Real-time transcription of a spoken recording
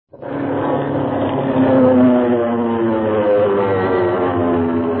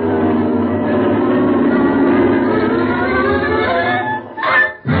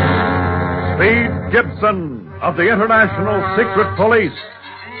gentlemen of the International Secret Police.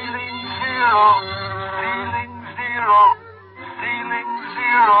 Ceiling zero, ceiling zero, ceiling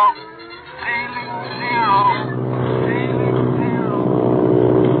zero, ceiling zero, ceiling zero.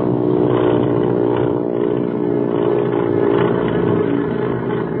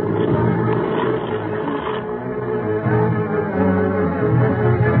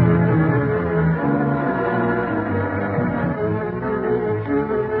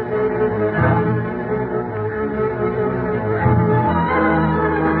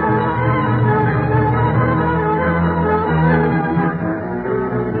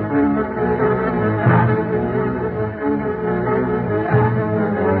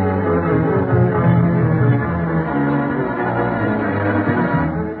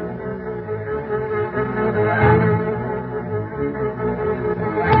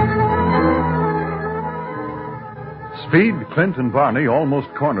 Speed, Clint, and Barney almost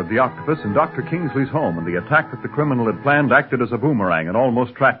cornered the octopus in Dr. Kingsley's home, and the attack that the criminal had planned acted as a boomerang and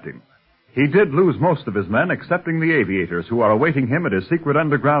almost trapped him. He did lose most of his men, excepting the aviators, who are awaiting him at his secret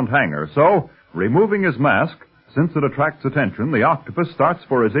underground hangar. So, removing his mask, since it attracts attention, the octopus starts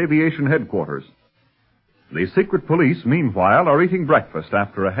for his aviation headquarters. The secret police, meanwhile, are eating breakfast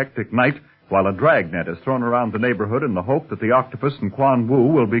after a hectic night, while a dragnet is thrown around the neighborhood in the hope that the octopus and Quan Wu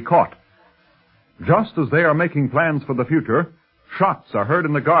will be caught. Just as they are making plans for the future, shots are heard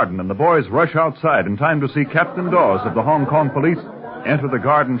in the garden, and the boys rush outside in time to see Captain Dawes of the Hong Kong police enter the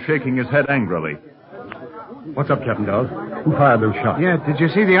garden shaking his head angrily. What's up, Captain Dawes? Who fired those shots? Yeah, did you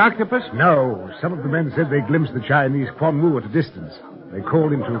see the octopus? No. Some of the men said they glimpsed the Chinese Quan Wu at a distance. They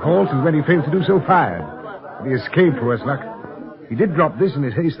called him to a halt, and when he failed to do so, fired. But he escaped, for his luck. He did drop this in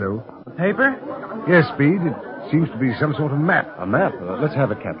his haste, though. Paper? Yes, Speed. It seems to be some sort of map. A map? Let's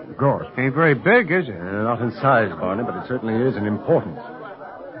have it, Captain. Of course. Ain't very big, is it? Not in size, Barney, but it certainly is in importance.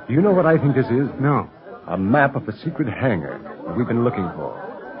 Do you know what I think this is? No. A map of the secret hangar that we've been looking for.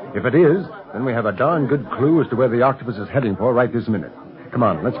 If it is, then we have a darn good clue as to where the octopus is heading for right this minute. Come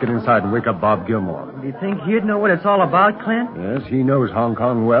on, let's get inside and wake up Bob Gilmore. Do you think he'd know what it's all about, Clint? Yes, he knows Hong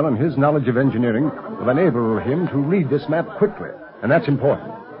Kong well, and his knowledge of engineering will enable him to read this map quickly. And that's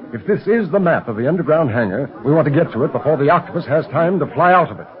important. If this is the map of the underground hangar, we want to get to it before the octopus has time to fly out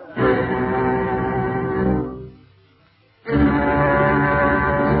of it.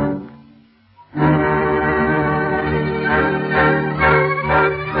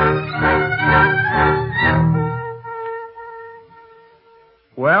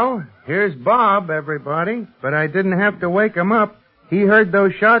 Well, here's Bob, everybody. But I didn't have to wake him up. He heard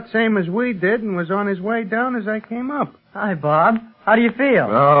those shots same as we did and was on his way down as I came up. Hi, Bob. How do you feel?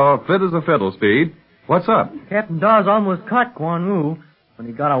 Oh, fit as a fiddle, Speed. What's up? Captain Dawes almost caught Quan Wu when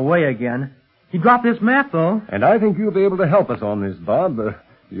he got away again. He dropped this map, though. And I think you'll be able to help us on this, Bob. Do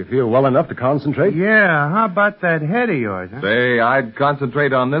you feel well enough to concentrate? Yeah, how about that head of yours, huh? Say, I'd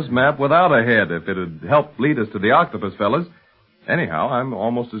concentrate on this map without a head if it'd help lead us to the octopus, fellas. Anyhow, I'm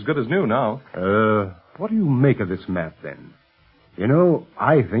almost as good as new now. What do you make of this map, then? You know,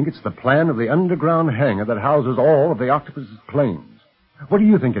 I think it's the plan of the underground hangar that houses all of the octopus's planes. What do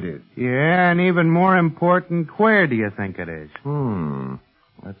you think it is? Yeah, and even more important, where do you think it is?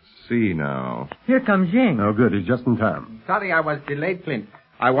 Let's see now. Here comes Ying. Oh, good. He's just in time. Sorry I was delayed, Clint.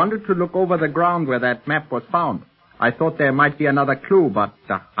 I wanted to look over the ground where that map was found. I thought there might be another clue, but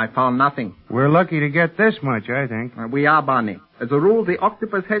I found nothing. We're lucky to get this much, I think. We are, Barney. As a rule, the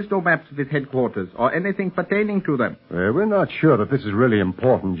octopus has no maps of its headquarters or anything pertaining to them. We're not sure that this is really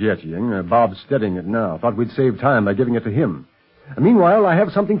important yet, Ying. Bob's studying it now. Thought we'd save time by giving it to him. Meanwhile, I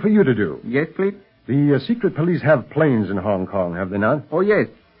have something for you to do. Yes, Clint? The secret police have planes in Hong Kong, have they not? Oh, yes.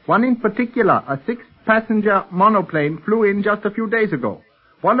 One in particular, a 6-passenger monoplane, flew in just a few days ago.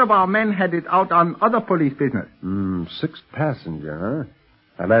 One of our men had it out on other police business. 6-passenger, huh?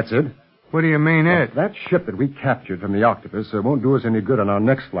 Now, that's it. What do you mean, it? That ship that we captured from the octopus won't do us any good on our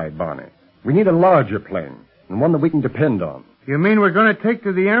next flight, Barney. We need a larger plane, and one that we can depend on. You mean we're going to take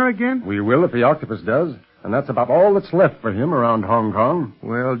to the air again? We will if the octopus does, and that's about all that's left for him around Hong Kong.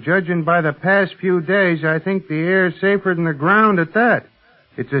 Well, judging by the past few days, I think the air's safer than the ground at that.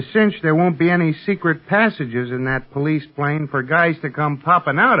 It's a cinch there won't be any secret passages in that police plane for guys to come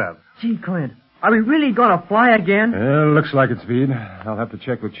popping out of. Gee, Clint, are we really going to fly again? Looks like it, Speed. I'll have to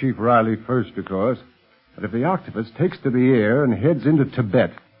check with Chief Riley first, of course. But if the octopus takes to the air and heads into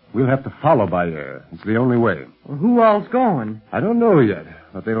Tibet, we'll have to follow by air. It's the only way. Well, who all's going? I don't know yet,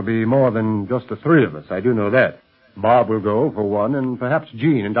 but there'll be more than just the three of us. I do know that. Bob will go, for one, and perhaps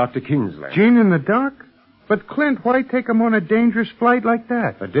Gene and Dr. Kingsley. Gene in the dark? But, Clint, why take him on a dangerous flight like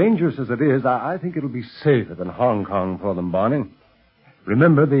that? Dangerous as it is, I think it'll be safer than Hong Kong for them, Barney.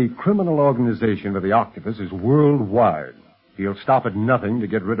 Remember, the criminal organization of the Octopus is worldwide. He'll stop at nothing to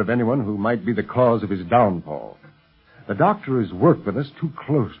get rid of anyone who might be the cause of his downfall. The doctor has worked with us too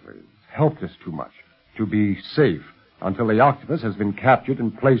closely, helped us too much, to be safe until the Octopus has been captured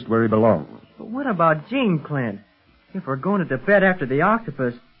and placed where he belongs. But what about Jean, Clint? If we're going to Tibet after the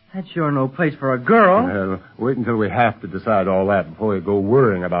Octopus, that's sure no place for a girl. Well, wait until we have to decide all that before we go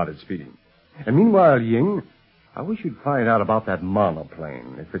worrying about its speeding. And meanwhile, Ying, I wish you'd find out about that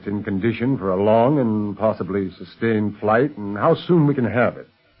monoplane, if it's in condition for a long and possibly sustained flight, and how soon we can have it.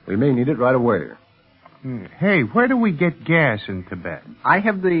 We may need it right away. Hey, where do we get gas in Tibet? I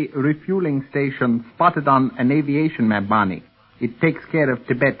have the refueling station spotted on an aviation map, Barney. It takes care of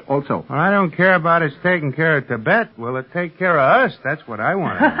Tibet also. Well, I don't care about us taking care of Tibet. Will it take care of us? That's what I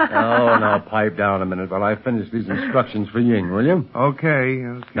want to know. Oh, now pipe down a minute while I finish these instructions for Ying, will you? Okay.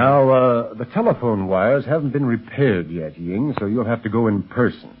 Now, the telephone wires haven't been repaired yet, Ying, so you'll have to go in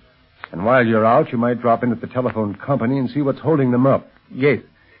person. And while you're out, you might drop in at the telephone company and see what's holding them up. Yes.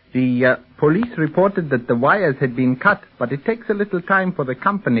 The police reported that the wires had been cut, but it takes a little time for the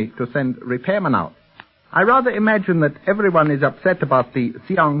company to send repairmen out. I rather imagine that everyone is upset about the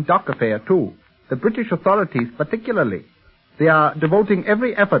Siang Dock affair, too. The British authorities particularly. They are devoting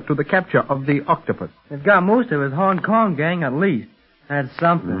every effort to the capture of the Octopus. They've got most of his Hong Kong gang, at least. That's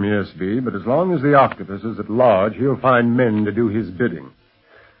something. Yes, B, but as long as the Octopus is at large, he'll find men to do his bidding.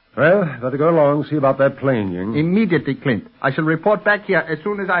 Well, better go along, see about that plane, Ying. Immediately, Clint. I shall report back here as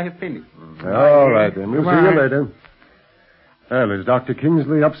soon as I have finished. All right, then. We'll see you later. Well, is Dr.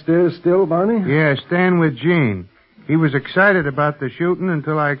 Kingsley upstairs still, Barney? Yeah, staying with Jean. He was excited about the shooting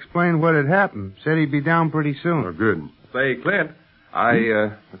until I explained what had happened. Said he'd be down pretty soon. Oh, good. Say, Clint,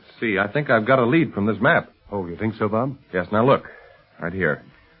 let's see, I think I've got a lead from this map. Oh, you think so, Bob? Yes, now look, right here.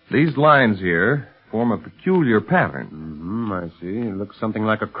 These lines here form a peculiar pattern. Mm-hmm, I see. It looks something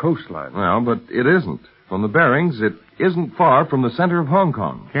like a coastline. Well, but it isn't. From the bearings, it isn't far from the center of Hong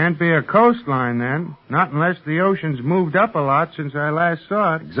Kong. Can't be a coastline, then. Not unless the ocean's moved up a lot since I last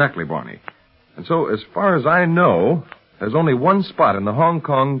saw it. Exactly, Barney. And so, as far as I know, there's only one spot in the Hong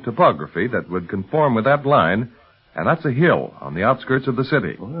Kong topography that would conform with that line, and that's a hill on the outskirts of the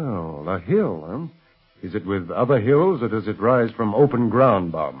city. Well, a hill, huh? Is it with other hills, or does it rise from open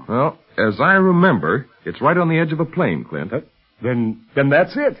ground, Bob? Well, as I remember, it's right on the edge of a plain, Clint. Then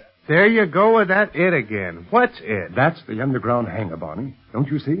that's it. There you go with that it again. What's it? That's the underground hangar, Barney. Don't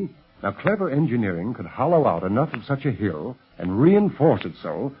you see? Now, clever engineering could hollow out enough of such a hill and reinforce it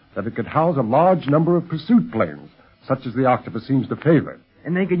so that it could house a large number of pursuit planes, such as the Octopus seems to favor.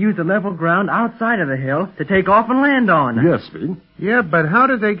 And they could use the level ground outside of the hill to take off and land on. Yes, Speed. Yeah, but how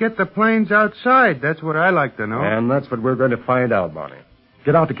did they get the planes outside? That's what I like to know. And that's what we're going to find out, Barney.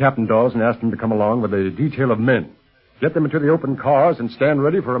 Get out to Captain Dawes and ask him to come along with a detail of men. Get them into the open cars and stand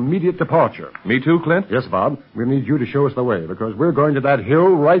ready for immediate departure. Me too, Clint? Yes, Bob. We'll need you to show us the way, because we're going to that hill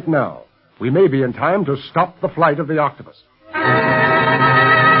right now. We may be in time to stop the flight of the Octopus.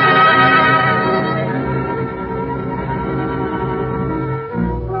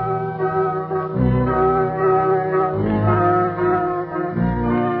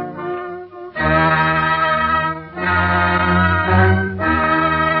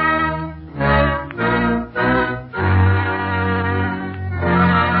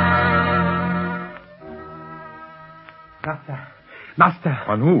 Master.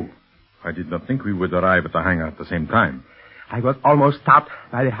 Quan Hu, I did not think we would arrive at the hangar at the same time. I was almost stopped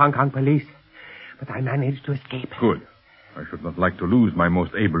by the Hong Kong police, but I managed to escape. Good. I should not like to lose my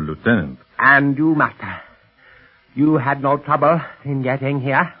most able lieutenant. And you, Master? You had no trouble in getting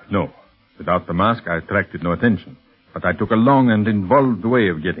here? No. Without the mask, I attracted no attention. But I took a long and involved way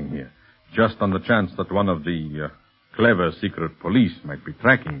of getting here, just on the chance that one of the clever secret police might be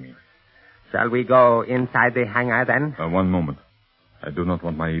tracking me. Shall we go inside the hangar, then? One moment. I do not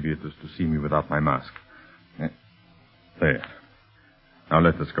want my aviators to see me without my mask. There. Now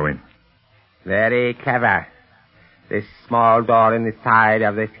let us go in. Very clever. This small door in the side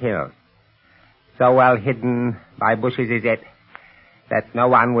of this hill. So well hidden by bushes is it that no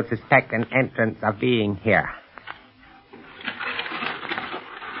one would suspect an entrance of being here.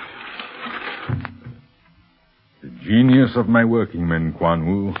 The genius of my working men, Quan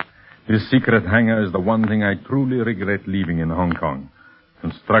Wu. This secret hangar is the one thing I truly regret leaving in Hong Kong.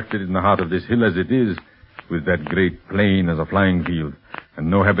 Constructed in the heart of this hill as it is, with that great plain as a flying field, and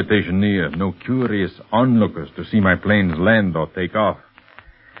no habitation near, no curious onlookers to see my planes land or take off.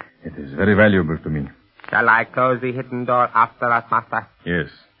 It is very valuable to me. Shall I close the hidden door after us, Master? Yes.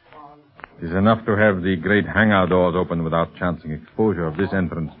 It is enough to have the great hangar doors open without chancing exposure of this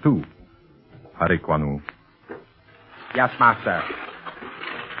entrance, too. Hurry, Quan Wu. Yes, Master.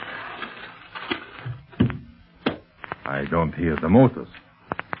 I don't hear the motors.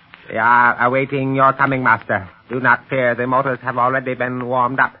 We are awaiting your coming, Master. Do not fear. The motors have already been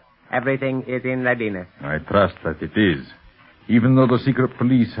warmed up. Everything is in readiness. I trust that it is. Even though the secret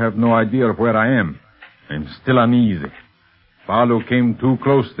police have no idea of where I am, I'm still uneasy. Barlow came too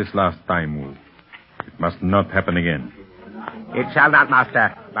close this last time, Wu. It must not happen again. It shall not,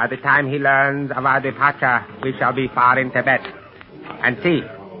 Master. By the time he learns of our departure, we shall be far in Tibet. And see,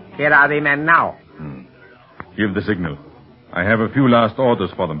 here are the men now. Give the signal. I have a few last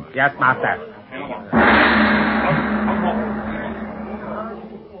orders for them. Yes, Master.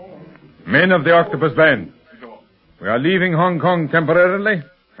 Men of the Octopus Band, we are leaving Hong Kong temporarily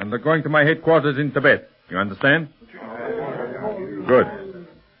and are going to my headquarters in Tibet. You understand? Good.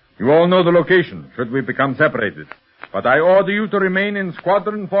 You all know the location, should we become separated. But I order you to remain in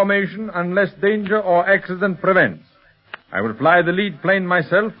squadron formation unless danger or accident prevents. I will fly the lead plane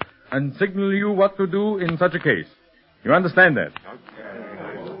myself and signal you what to do in such a case. You understand that?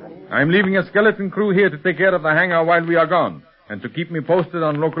 I'm leaving a skeleton crew here to take care of the hangar while we are gone and to keep me posted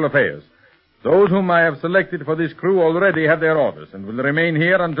on local affairs. Those whom I have selected for this crew already have their orders and will remain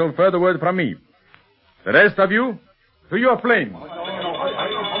here until further word from me. The rest of you, to your planes.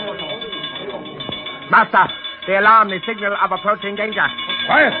 Master, the alarm is signal of approaching danger.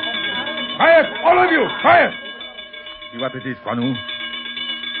 Quiet! Quiet! All of you! Quiet! See what it is, Quan Wu.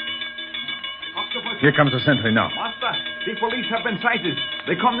 Here comes the sentry now. Master, the police have been sighted.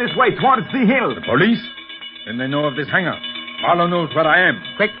 They come this way, towards the hill. The police? Then they know of this hangar. Barlow knows where I am.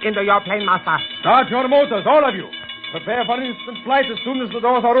 Quick into your plane, Master. Start your motors, all of you. Prepare for instant flight as soon as the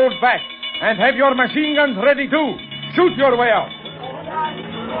doors are rolled back. And have your machine guns ready, too. Shoot your way out.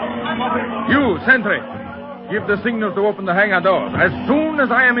 You, sentry, give the signal to open the hangar doors as soon as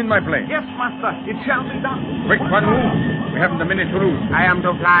I am in my plane. Yes, Master. It shall be done. Quick, Quan Wu. We haven't a minute to lose. I am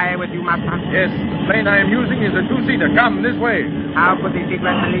to fly with you, Master. Yes, the plane I am using is a two-seater. Come, this way. How could the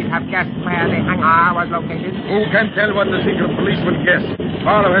secret police have guessed where the hangar was located? Who can tell what the secret police will guess?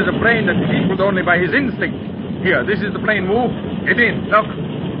 Barlow has a brain that is equaled only by his instinct. Here, this is the plane, Wu. Get in. Look,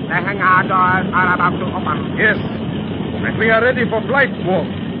 the hangar doors are about to open. Yes, and we are ready for flight, Wu.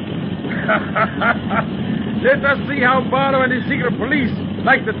 Let us see how Barlow and his secret police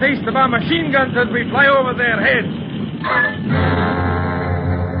like the taste of our machine guns as we fly over their heads.